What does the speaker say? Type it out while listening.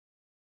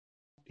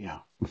Yeah.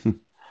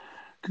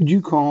 Could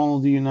you call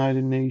the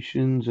United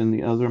Nations and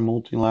the other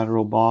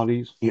multilateral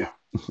bodies? Yeah.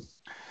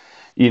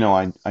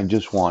 I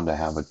just wanted to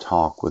have a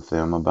talk with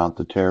them about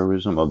the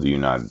terrorism of the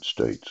United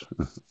States.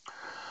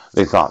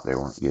 They thought they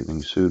weren't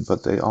getting sued,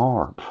 but they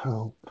are.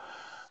 So,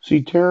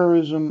 see,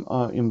 terrorism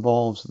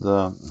involves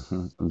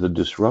the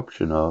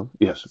disruption of,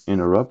 yes,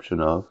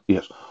 interruption of,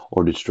 yes,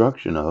 or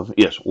destruction of,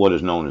 yes, what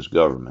is known as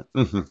government.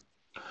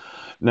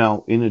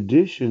 Now, in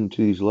addition to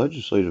these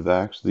legislative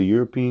acts, the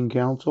European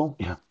Council,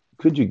 yeah,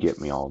 could you get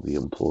me all the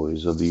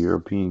employees of the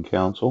European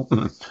Council,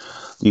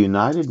 the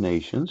United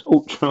Nations,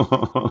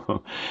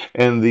 oh,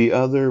 and the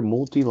other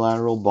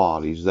multilateral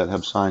bodies that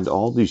have signed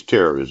all these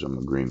terrorism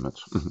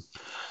agreements?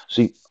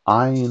 See,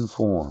 I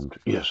informed,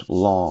 yes,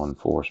 law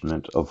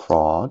enforcement of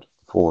fraud,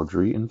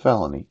 forgery, and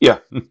felony. Yeah,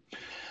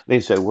 they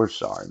said, we're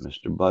sorry,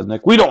 Mr.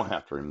 Budnick. We don't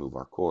have to remove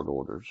our court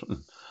orders.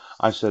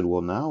 I said,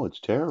 well, now it's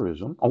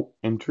terrorism. Oh,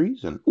 and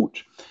treason.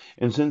 Ouch.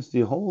 And since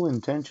the whole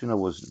intention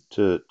was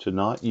to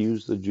not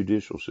use the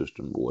judicial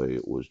system the way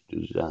it was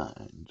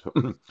designed,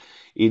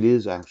 it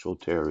is actual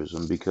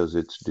terrorism because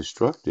it's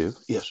destructive,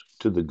 yes,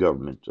 to the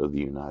government of the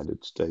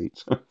United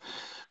States.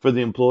 For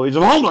the employees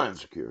of Homeland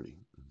Security,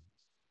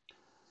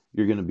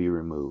 you're going to be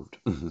removed.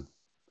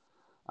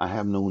 I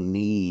have no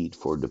need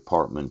for a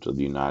department of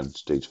the United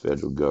States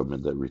federal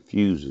government that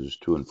refuses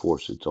to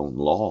enforce its own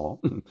law.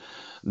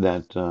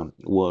 That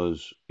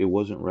it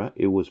wasn't right.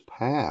 It was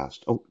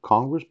passed. Oh,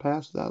 Congress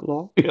passed that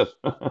law. Yes.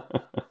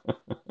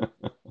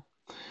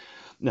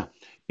 Now,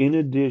 in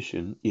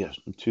addition, yes,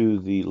 to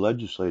the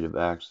legislative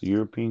acts, the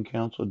European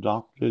Council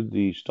adopted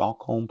the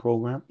Stockholm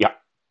Program. Yeah,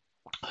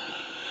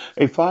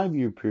 a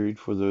 5-year period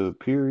for the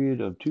period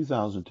of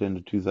 2010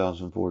 to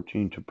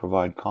 2014 to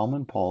provide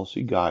common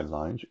policy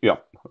guidelines. Yeah,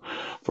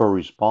 for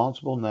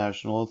responsible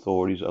national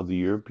authorities of the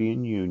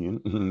European Union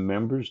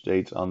member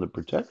states on the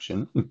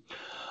protection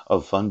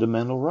of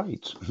fundamental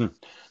rights.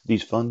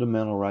 These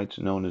fundamental rights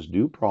known as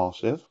due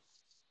process,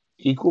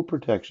 equal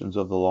protections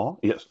of the law,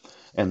 yes,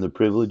 and the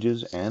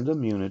privileges and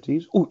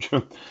immunities,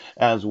 ooch,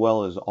 as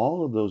well as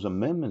all of those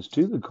amendments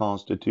to the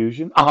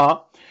Constitution,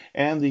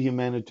 and the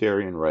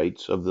humanitarian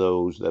rights of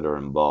those that are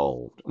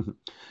involved.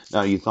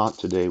 Now, you thought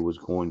today was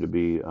going to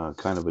be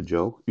kind of a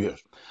joke?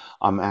 Yes.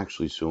 I'm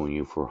actually suing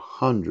you for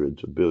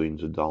hundreds of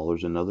billions of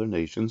dollars in other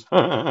nations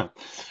for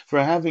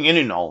having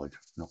any knowledge.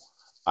 No,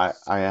 I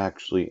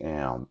actually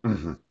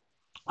am.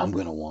 I'm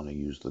going to want to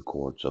use the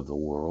courts of the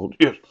world.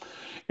 Yes.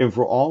 And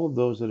for all of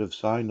those that have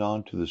signed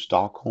on to the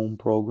Stockholm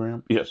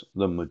program, yes,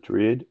 the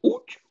Madrid,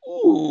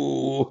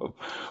 ooh,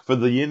 for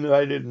the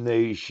United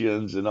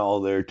Nations and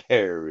all their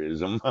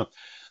terrorism.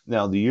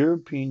 Now, the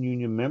European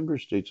Union member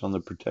states on the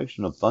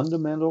protection of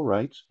fundamental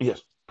rights,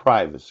 yes,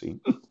 privacy.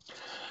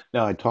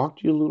 Now, I talked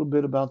to you a little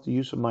bit about the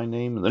use of my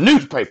name in the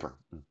newspaper.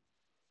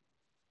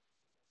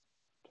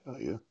 Tell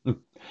you.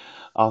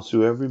 I'll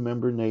sue every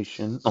member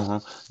nation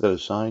that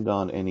has signed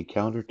on any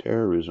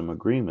counterterrorism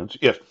agreements,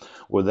 yes,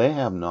 where they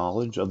have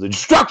knowledge of the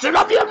destruction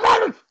of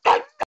humanity.